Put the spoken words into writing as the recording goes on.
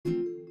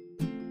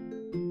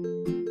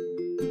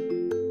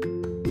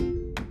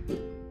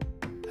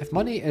If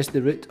money is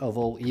the root of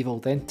all evil,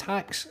 then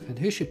tax and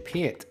who should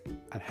pay it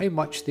and how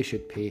much they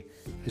should pay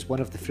is one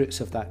of the fruits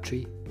of that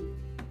tree.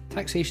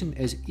 Taxation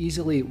is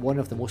easily one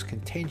of the most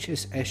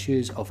contentious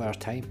issues of our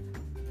time.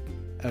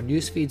 Our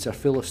news feeds are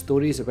full of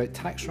stories about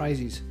tax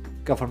rises,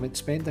 government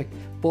spending,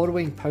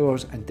 borrowing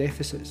powers and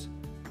deficits.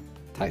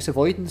 Tax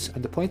avoidance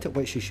and the point at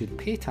which you should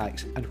pay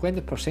tax and when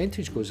the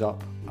percentage goes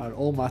up are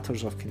all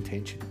matters of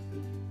contention.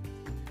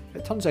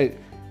 It turns out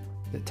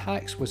that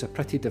tax was a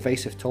pretty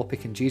divisive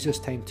topic in Jesus'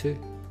 time too.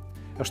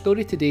 Our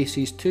story today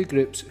sees two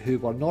groups who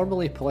were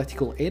normally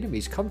political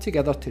enemies come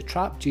together to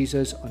trap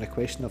Jesus on a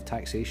question of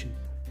taxation.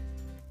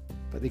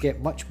 But they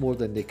get much more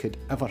than they could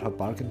ever have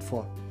bargained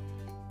for.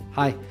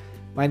 Hi,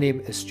 my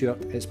name is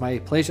Stuart. It's my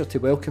pleasure to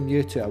welcome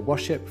you to our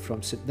worship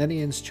from St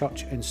Ninian's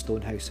Church in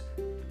Stonehouse.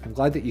 I'm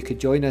glad that you could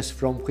join us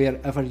from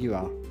wherever you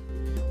are.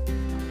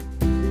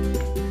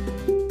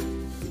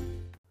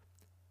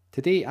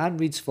 Today Anne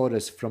reads for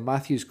us from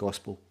Matthew's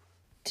Gospel.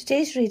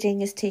 Today's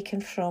reading is taken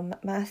from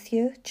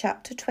Matthew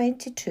chapter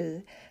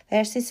 22,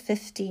 verses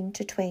 15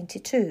 to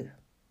 22.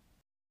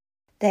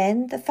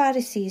 Then the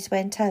Pharisees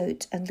went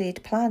out and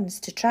laid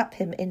plans to trap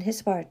him in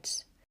his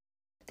words.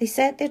 They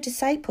sent their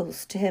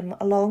disciples to him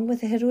along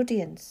with the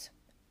Herodians.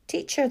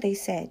 "Teacher," they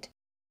said,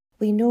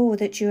 "we know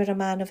that you are a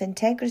man of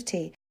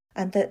integrity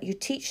and that you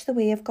teach the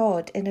way of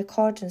God in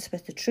accordance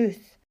with the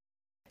truth.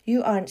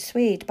 You aren't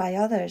swayed by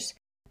others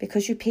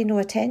because you pay no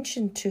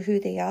attention to who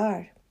they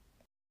are.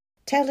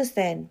 Tell us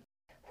then,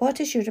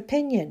 what is your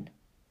opinion?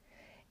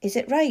 Is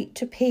it right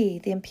to pay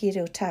the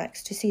imperial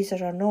tax to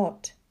Caesar or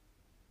not?"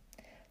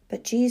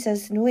 But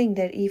Jesus, knowing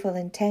their evil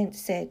intent,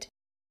 said,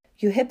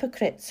 "You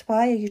hypocrites,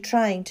 why are you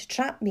trying to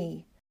trap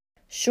me?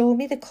 Show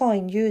me the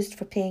coin used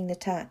for paying the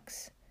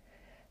tax."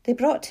 They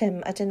brought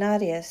him a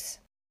denarius.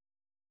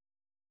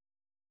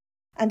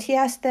 And he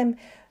asked them,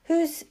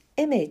 "Whose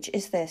image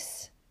is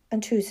this,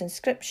 and whose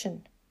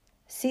inscription?"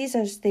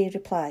 "Caesar's," they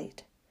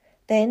replied.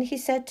 Then he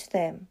said to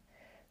them,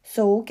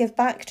 "So give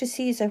back to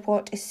Caesar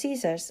what is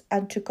Caesar's,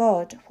 and to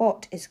God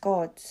what is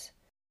God's."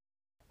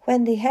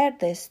 When they heard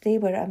this, they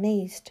were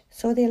amazed,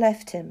 so they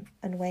left him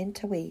and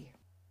went away.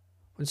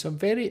 When some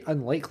very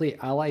unlikely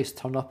allies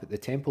turn up at the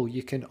temple,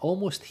 you can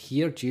almost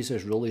hear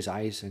Jesus roll his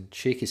eyes and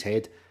shake his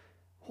head.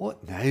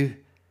 What now?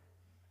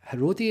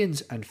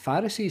 Herodians and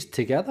Pharisees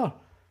together?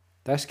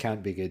 This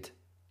can't be good.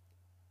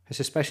 His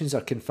suspicions are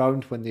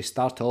confirmed when they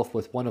start off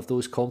with one of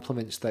those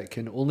compliments that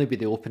can only be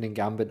the opening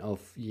gambit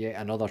of yet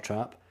another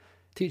trap.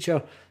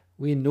 "Teacher,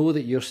 we know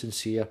that you're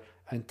sincere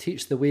and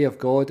teach the way of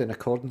God in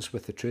accordance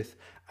with the truth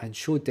and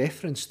show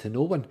deference to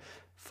no one,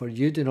 for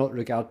you do not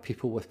regard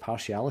people with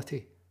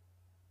partiality."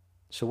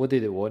 So what do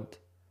they want?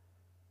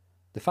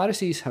 The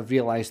Pharisees have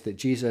realised that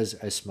Jesus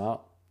is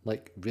smart,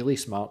 like really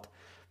smart.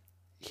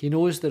 He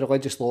knows the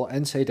religious law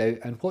inside out,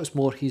 and what's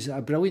more, he's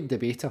a brilliant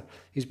debater.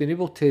 He's been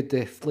able to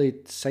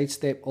deftly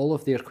sidestep all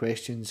of their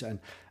questions and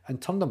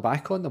turn them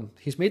back on them.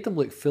 He's made them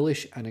look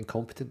foolish and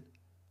incompetent.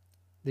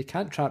 They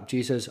can't trap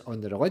Jesus on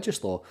the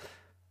religious law,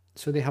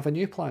 so they have a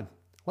new plan.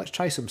 Let's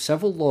try some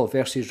civil law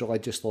versus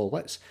religious law.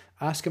 Let's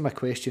ask him a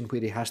question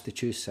where he has to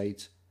choose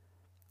sides.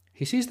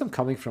 He sees them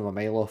coming from a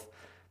mile off.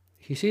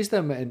 He sees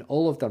them in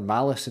all of their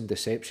malice and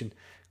deception.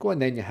 "Go on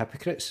then, you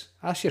hypocrites.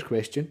 Ask your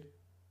question.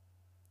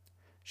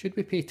 Should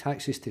we pay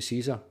taxes to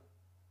Caesar?"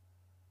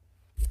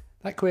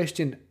 That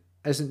question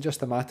isn't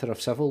just a matter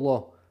of civil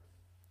law.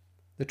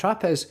 The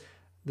trap is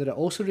that it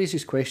also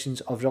raises questions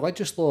of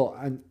religious law,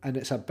 and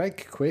it's a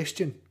big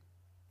question.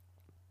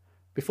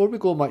 Before we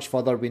go much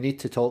further, we need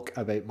to talk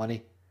about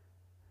money.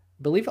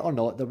 Believe it or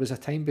not, there was a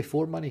time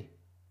before money.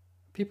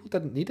 People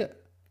didn't need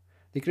it.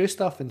 They grew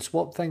stuff and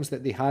swapped things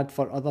that they had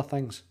for other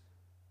things.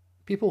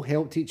 People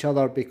helped each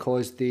other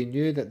because they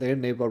knew that their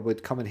neighbour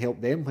would come and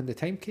help them when the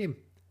time came.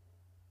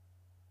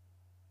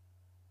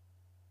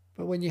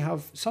 But when you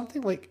have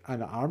something like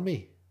an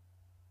army,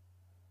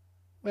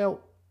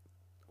 well,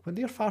 when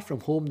they're far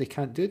from home, they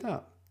can't do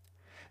that.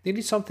 They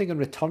need something in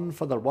return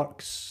for their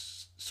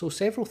works, so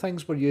several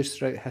things were used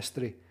throughout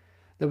history.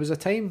 There was a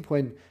time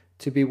when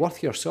to be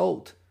worth your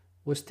salt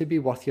was to be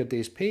worth your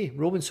day's pay.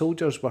 Roman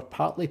soldiers were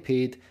partly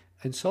paid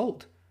in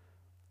salt.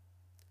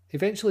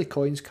 Eventually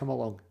coins come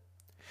along.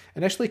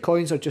 Initially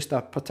coins are just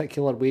a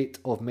particular weight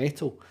of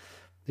metal.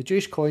 The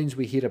Jewish coins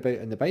we hear about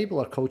in the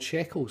Bible are called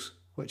shekels,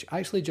 which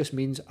actually just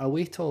means a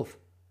weight of.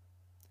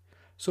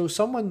 So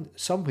someone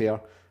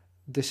somewhere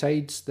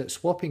decides that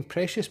swapping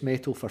precious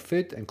metal for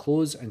food and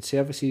clothes and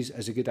services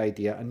is a good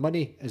idea, and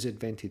money is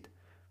invented.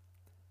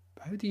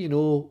 But how do you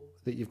know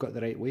that you've got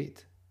the right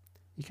weight?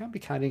 You can't be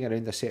carrying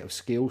around a set of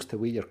scales to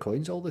weigh your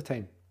coins all the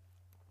time.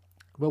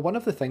 Well, one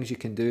of the things you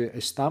can do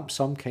is stamp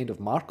some kind of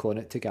mark on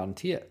it to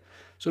guarantee it.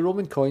 So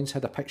Roman coins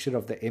had a picture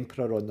of the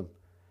emperor on them.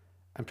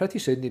 And pretty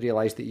soon they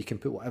realised that you can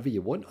put whatever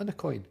you want on a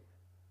coin.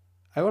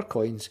 Our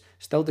coins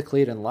still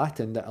declare in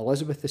Latin that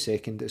Elizabeth II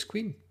is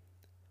queen.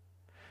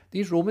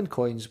 These Roman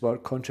coins were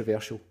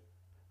controversial.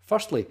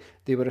 Firstly,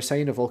 they were a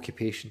sign of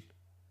occupation.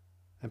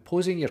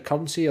 Imposing your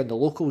currency on the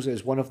locals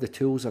is one of the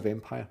tools of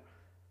empire.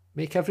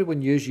 Make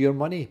everyone use your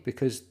money,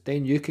 because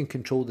then you can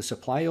control the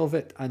supply of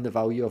it and the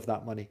value of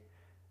that money.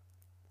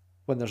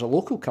 When there's a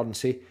local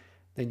currency,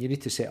 then you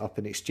need to set up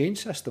an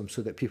exchange system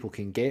so that people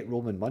can get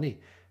Roman money,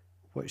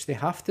 which they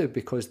have to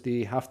because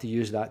they have to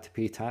use that to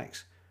pay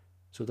tax.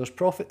 So there's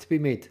profit to be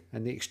made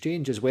in the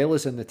exchange as well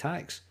as in the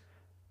tax.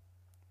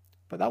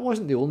 But that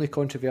wasn't the only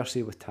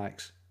controversy with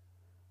tax.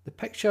 The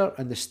picture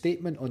and the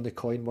statement on the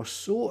coin were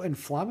so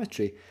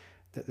inflammatory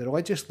that the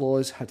religious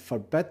laws had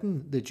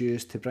forbidden the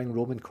Jews to bring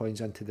Roman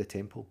coins into the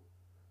temple.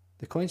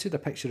 The coins had a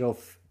picture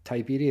of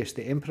Tiberius,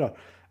 the emperor,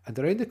 and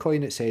around the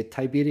coin it said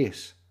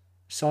Tiberius,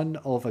 son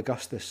of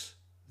Augustus,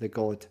 the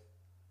god.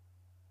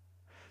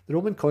 The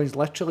Roman coins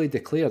literally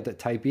declared that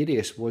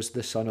Tiberius was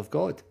the son of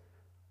God.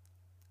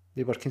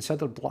 They were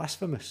considered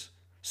blasphemous,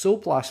 so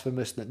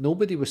blasphemous that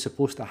nobody was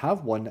supposed to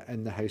have one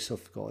in the house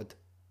of God.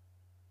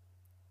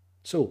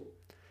 So,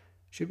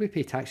 should we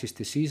pay taxes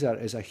to Caesar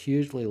is a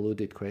hugely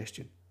loaded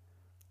question.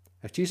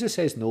 If Jesus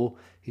says no,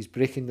 he's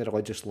breaking the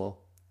religious law.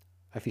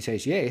 If he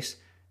says yes,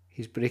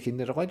 he's breaking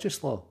the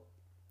religious law.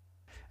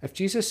 If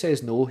Jesus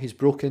says no, he's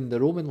broken the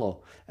Roman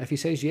law. If he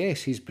says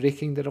yes, he's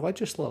breaking the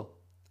religious law.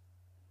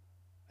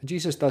 And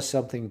Jesus does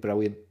something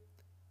brilliant.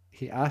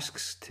 He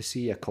asks to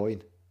see a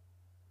coin.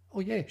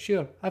 Oh yeah,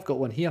 sure, I've got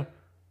one here.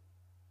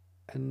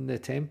 In the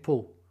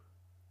temple.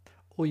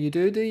 Oh, you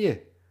do you?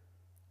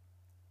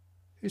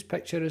 Whose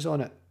picture is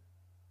on it?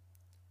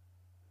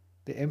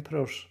 The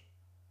emperor's.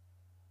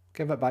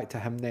 Give it back to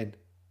him then.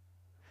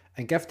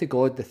 And give to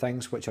God the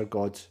things which are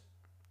God's.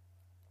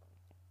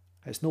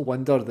 It's no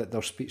wonder that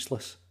they're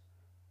speechless.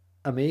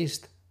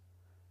 Amazed.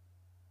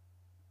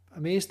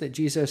 Amazed that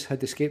Jesus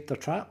had escaped their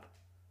trap.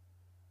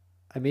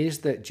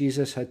 Amazed that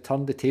Jesus had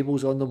turned the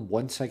tables on them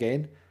once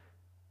again.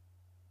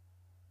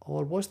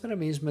 Or was there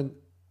amazement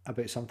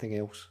about something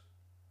else?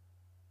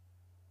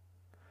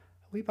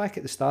 Way back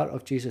at the start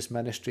of Jesus'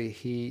 ministry,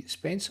 he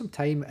spent some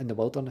time in the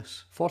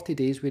wilderness, 40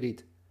 days we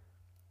read.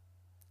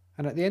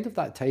 And at the end of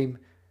that time,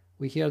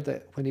 we hear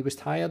that when he was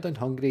tired and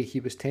hungry,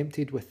 he was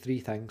tempted with 3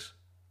 things.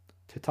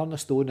 To turn a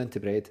stone into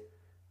bread,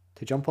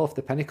 to jump off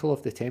the pinnacle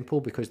of the temple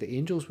because the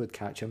angels would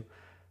catch him,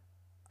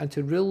 and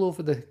to rule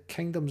over the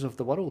kingdoms of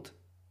the world.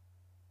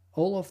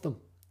 All of them.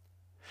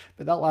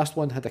 But that last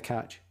one had a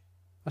catch,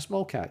 a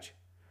small catch.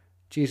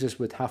 Jesus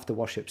would have to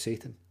worship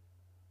Satan.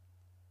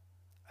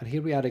 And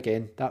here we are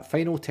again, that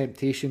final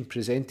temptation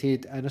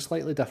presented in a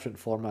slightly different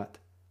format.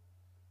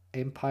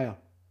 Empire.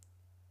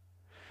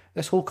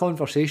 This whole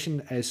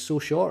conversation is so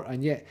short,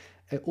 and yet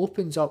it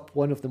opens up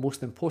one of the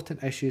most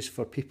important issues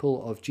for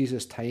people of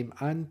Jesus' time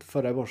and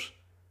for ours.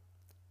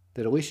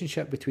 The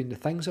relationship between the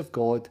things of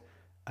God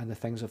and the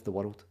things of the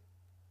world.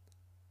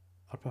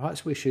 Or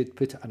perhaps we should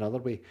put it another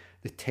way,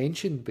 the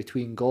tension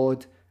between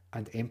God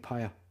and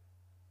empire.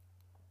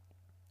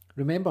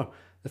 Remember,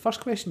 the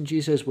first question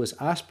Jesus was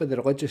asked by the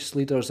religious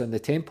leaders in the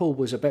temple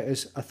was about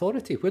his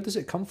authority. Where does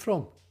it come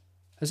from?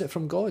 Is it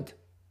from God?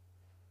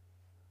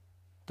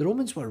 The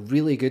Romans were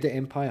really good at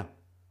empire.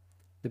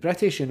 The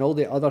British and all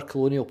the other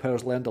colonial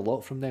powers learned a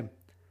lot from them.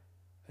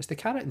 It's the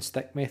carrot and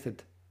stick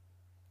method.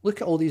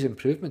 Look at all these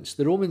improvements.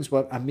 The Romans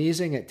were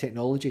amazing at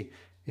technology,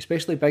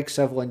 especially big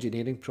civil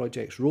engineering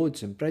projects,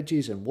 roads and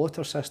bridges and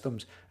water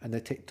systems, and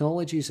the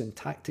technologies and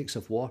tactics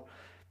of war.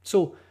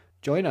 So,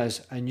 join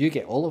us and you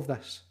get all of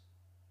this.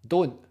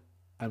 Don't,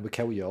 and we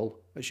kill you all.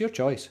 It's your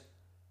choice.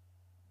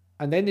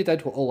 And then they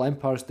did what all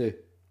empires do.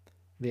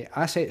 They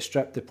asset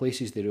stripped the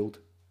places they ruled.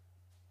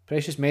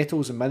 Precious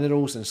metals and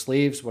minerals and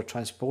slaves were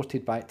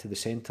transported back to the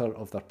centre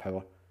of their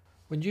power.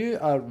 When you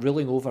are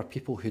ruling over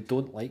people who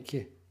don't like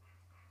you,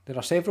 there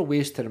are several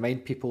ways to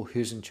remind people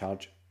who's in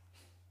charge.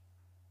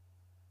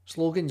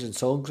 Slogans and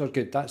songs are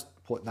good, that's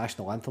what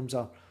national anthems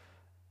are.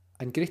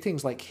 And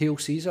greetings like Hail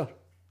Caesar,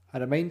 a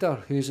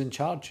reminder who's in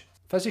charge.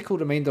 Physical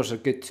reminders are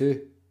good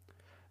too.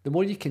 The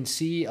more you can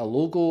see a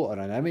logo or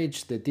an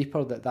image, the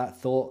deeper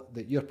that thought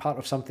that you're part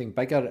of something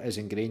bigger is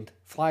ingrained.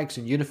 Flags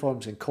and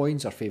uniforms and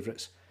coins are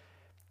favourites.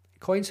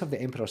 Coins have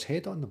the emperor's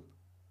head on them.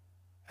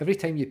 Every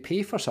time you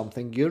pay for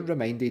something, you're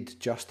reminded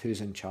just who's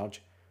in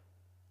charge.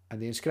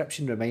 And the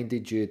inscription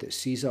reminded you that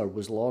Caesar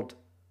was Lord.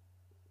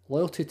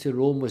 Loyalty to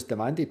Rome was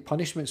demanded.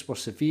 Punishments were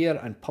severe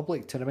and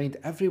public to remind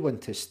everyone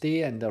to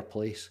stay in their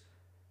place.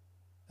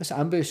 This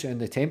ambush in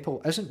the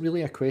temple isn't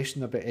really a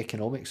question about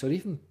economics or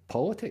even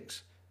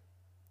politics.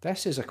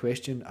 This is a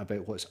question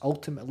about what's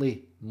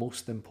ultimately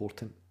most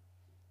important.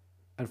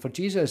 And for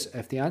Jesus,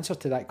 if the answer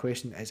to that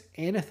question is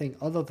anything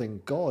other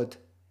than God,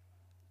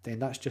 then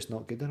that's just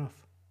not good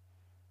enough.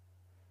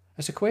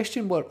 It's a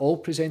question we're all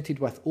presented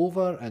with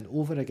over and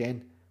over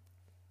again.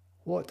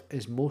 What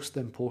is most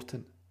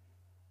important?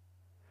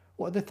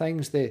 What are the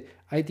things, the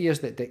ideas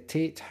that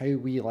dictate how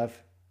we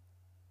live?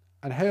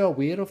 And how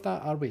aware of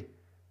that are we?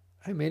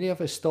 How many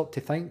of us stop to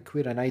think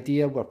where an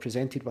idea we're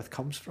presented with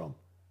comes from?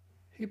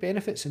 Who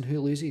benefits and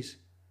who loses?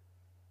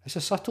 It's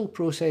a subtle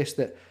process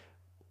that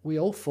we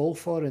all fall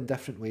for in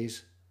different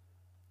ways,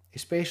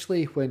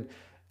 especially when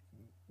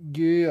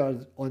you are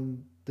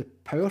on the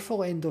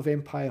powerful end of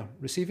empire,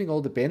 receiving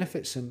all the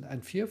benefits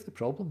and few of the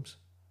problems.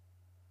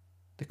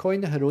 The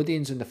coin the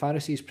Herodians and the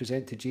Pharisees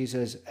present to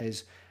Jesus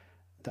is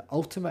the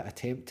ultimate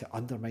attempt to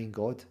undermine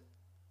God.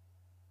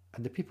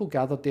 And the people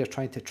gathered there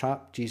trying to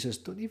trap Jesus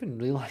don't even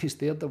realise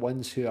they're the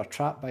ones who are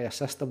trapped by a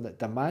system that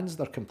demands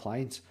their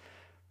compliance,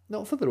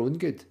 not for their own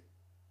good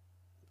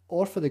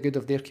or for the good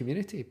of their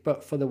community,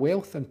 but for the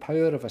wealth and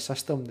power of a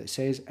system that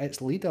says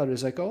its leader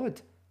is a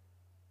god.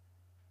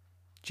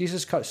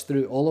 Jesus cuts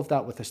through all of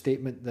that with a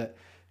statement that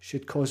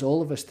should cause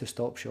all of us to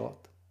stop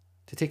short,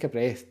 to take a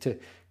breath, to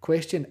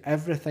question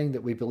everything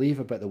that we believe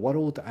about the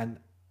world and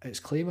its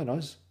claim on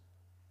us.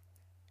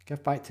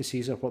 Give back to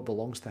Caesar what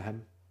belongs to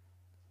him.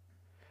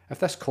 If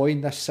this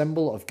coin, this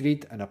symbol of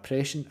greed and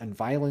oppression and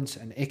violence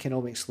and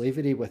economic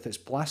slavery with its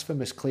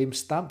blasphemous claims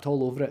stamped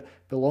all over it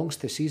belongs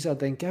to Caesar,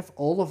 then give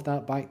all of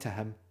that back to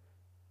him.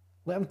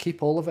 Let him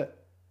keep all of it.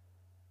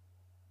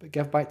 But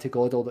give back to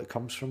God all that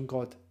comes from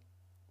God.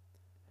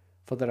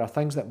 For there are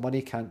things that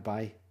money can't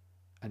buy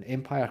and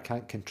empire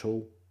can't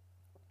control.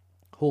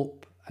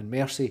 Hope and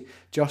mercy,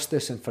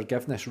 justice and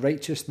forgiveness,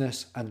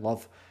 righteousness and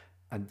love,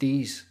 and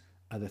these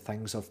are the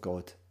things of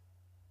God.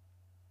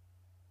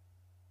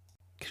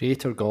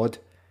 Creator God,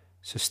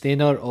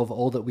 sustainer of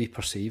all that we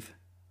perceive,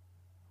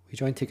 we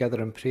join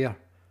together in prayer,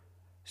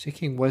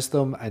 seeking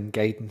wisdom and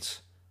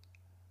guidance,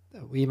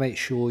 that we might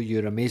show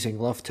your amazing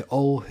love to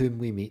all whom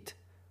we meet.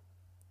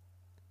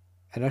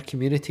 In our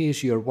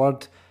communities, your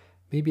word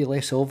may be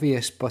less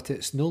obvious, but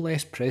it's no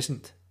less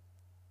present.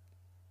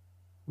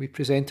 We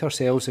present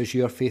ourselves as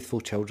your faithful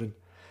children,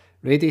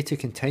 ready to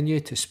continue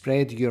to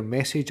spread your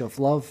message of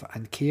love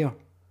and care.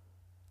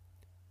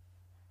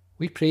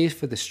 We pray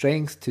for the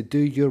strength to do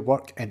your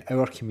work in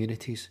our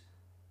communities,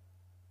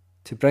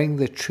 to bring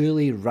the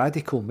truly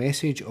radical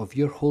message of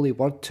your holy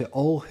word to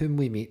all whom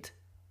we meet.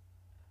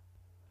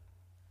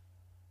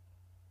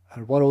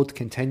 Our world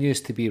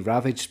continues to be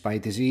ravaged by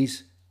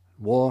disease,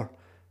 war,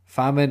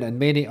 famine, and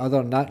many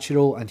other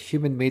natural and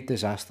human-made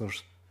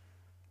disasters.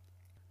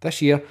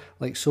 This year,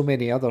 like so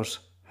many others,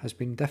 has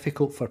been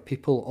difficult for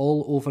people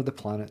all over the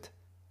planet.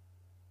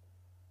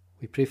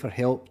 We pray for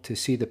help to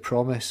see the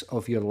promise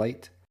of your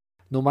light,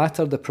 no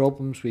matter the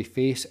problems we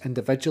face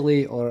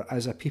individually or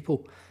as a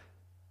people,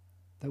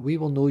 that we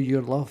will know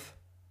your love.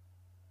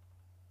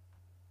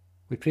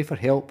 We pray for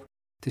help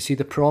to see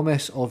the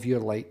promise of your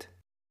light,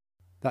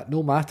 that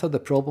no matter the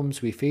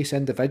problems we face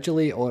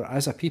individually or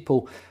as a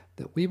people,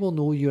 that we will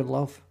know your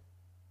love.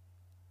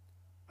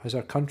 As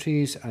our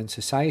countries and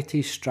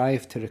societies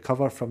strive to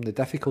recover from the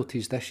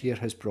difficulties this year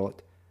has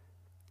brought,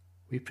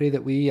 we pray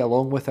that we,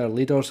 along with our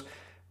leaders,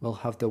 will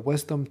have the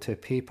wisdom to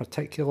pay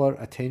particular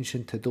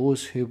attention to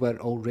those who were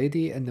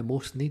already in the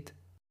most need.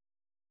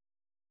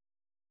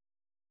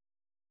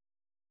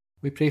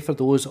 We pray for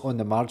those on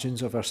the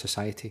margins of our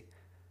society,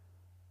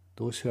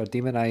 those who are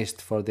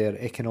demonised for their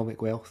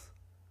economic wealth,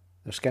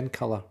 their skin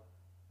colour,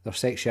 their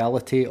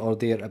sexuality or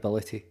their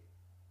ability.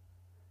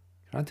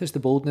 Grant us the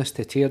boldness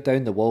to tear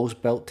down the walls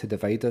built to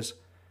divide us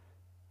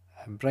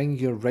and bring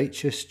your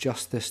righteous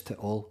justice to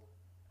all.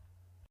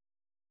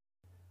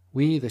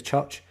 We, the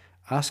Church,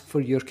 ask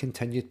for your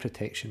continued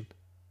protection.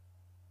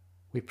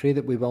 We pray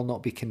that we will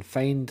not be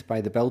confined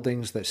by the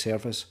buildings that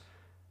serve us,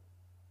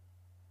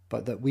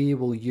 but that we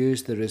will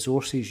use the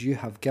resources you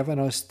have given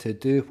us to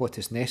do what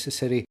is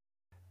necessary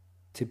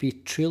to be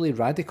truly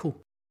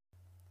radical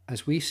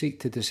as we seek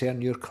to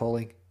discern your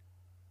calling,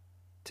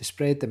 to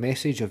spread the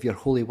message of your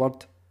holy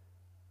word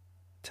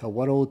to a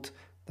world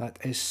that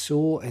is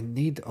so in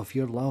need of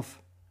your love.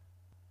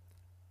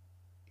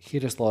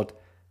 Hear us, Lord,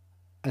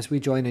 as we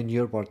join in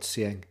your word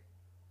saying,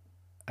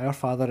 Our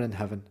Father in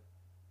heaven,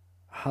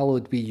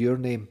 hallowed be your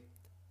name.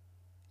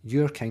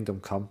 Your kingdom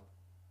come.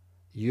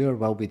 Your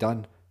will be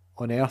done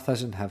on earth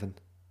as in heaven.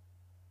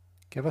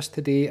 Give us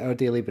today our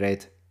daily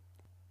bread.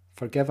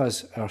 Forgive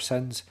us our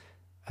sins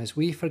as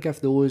we forgive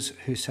those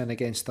who sin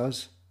against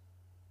us.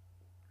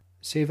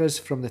 Save us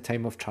from the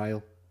time of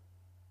trial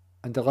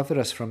and deliver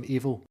us from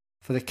evil.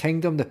 For the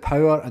kingdom, the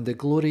power and the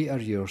glory are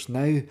yours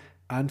now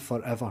and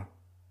forever.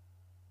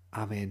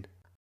 Amen.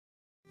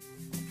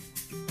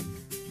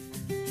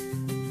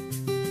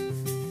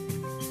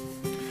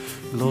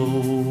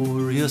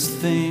 Glorious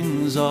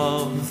things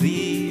of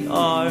thee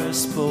are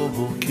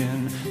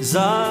spoken,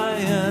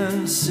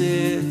 Zion,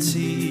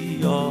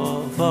 city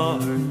of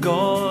our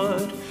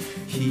God,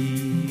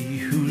 he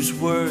whose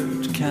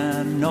word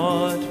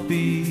cannot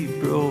be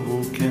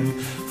broken,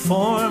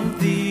 formed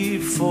thee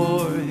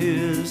for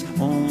his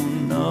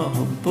own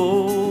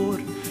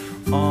abode,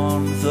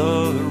 on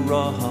the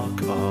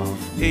rock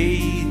of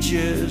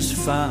ages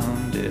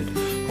founded.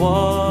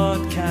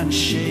 What can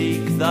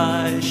shake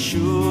thy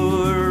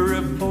sure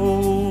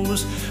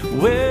repose?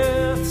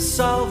 With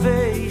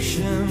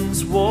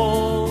salvation's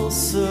walls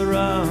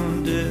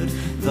surrounded,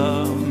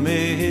 thou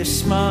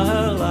mayst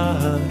smile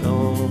at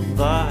all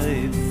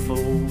thy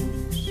foes.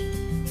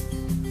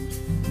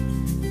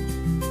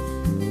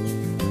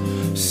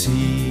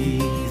 See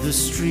the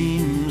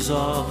streams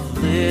of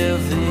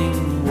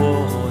living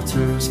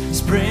waters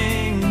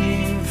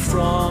springing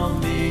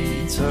from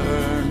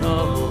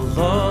eternal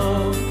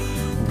love.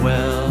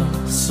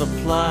 Well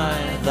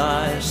supply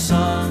thy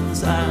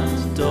sons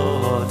and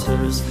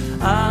daughters,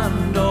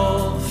 and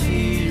all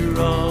fear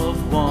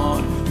of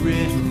want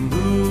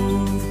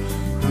remove.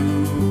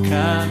 Who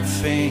can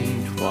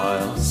faint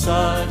while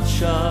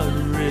such a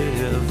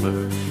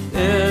river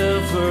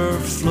ever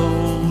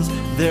flows,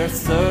 their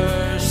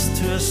thirst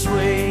to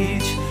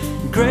assuage?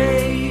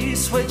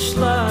 Grace which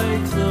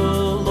like the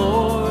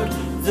Lord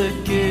the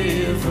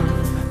giver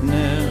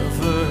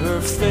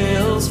never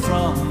fails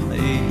from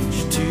age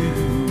to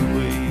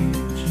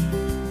age.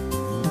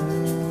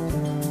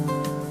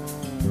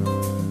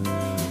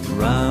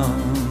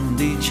 Round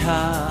each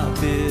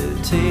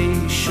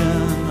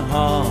habitation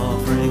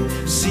hovering,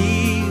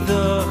 see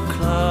the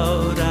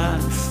cloud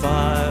and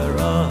fire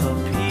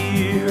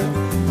appear,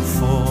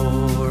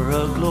 for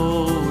a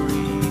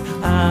glory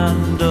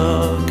and a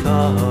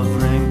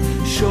covering,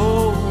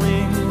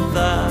 showing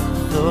that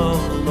the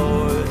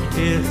Lord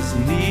is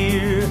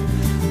near,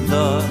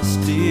 thus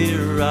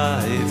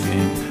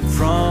deriving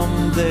from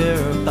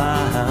their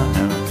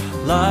banner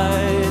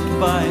light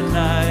by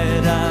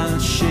night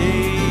and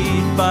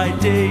shade by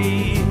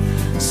day.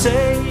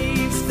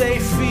 Safe they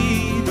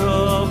feed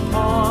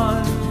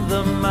upon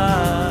the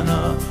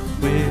manna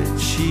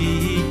which he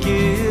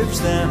gives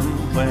them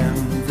when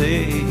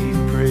they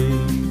pray.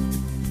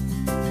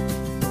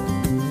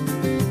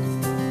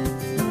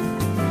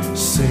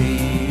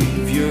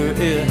 Savior,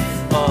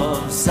 if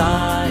of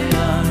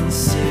Zion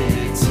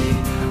city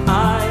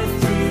I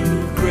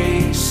through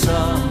grace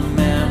a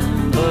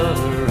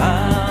member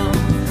am,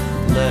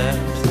 let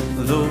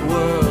the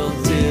world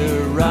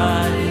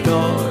deride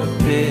or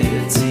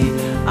pity,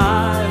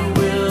 I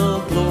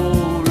will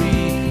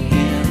glory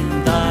in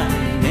thy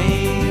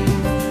name.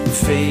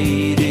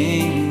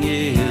 Fading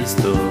is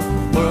the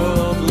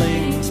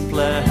worldling's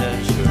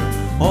pleasure,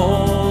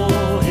 all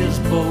his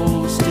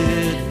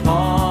boasted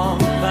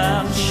pomp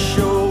and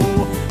show,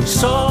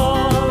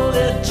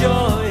 solid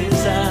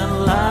joys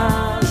and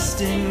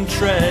lasting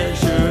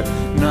treasure,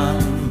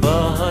 none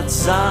but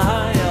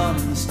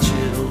Zion's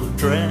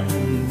children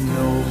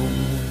know.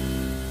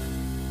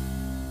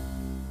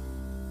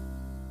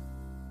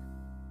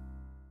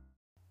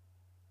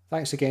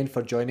 Thanks again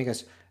for joining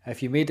us.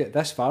 If you made it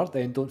this far,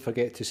 then don't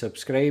forget to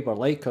subscribe or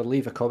like or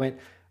leave a comment,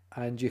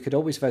 and you could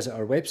always visit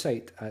our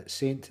website at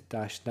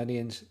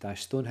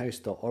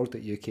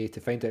st-ninians-stonehouse.org.uk to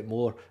find out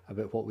more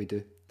about what we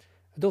do.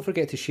 And don't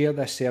forget to share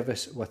this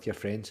service with your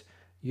friends.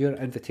 Your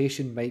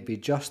invitation might be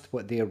just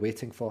what they are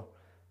waiting for.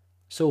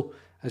 So,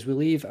 as we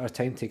leave our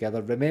time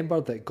together, remember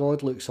that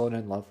God looks on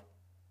in love,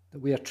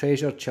 that we are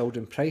treasured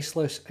children,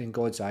 priceless in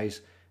God's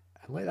eyes,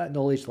 and let that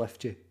knowledge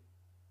lift you.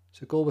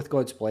 So go with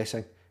God's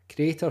blessing,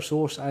 Creator,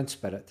 Source and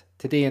Spirit,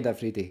 today and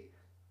every day.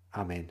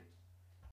 Amen.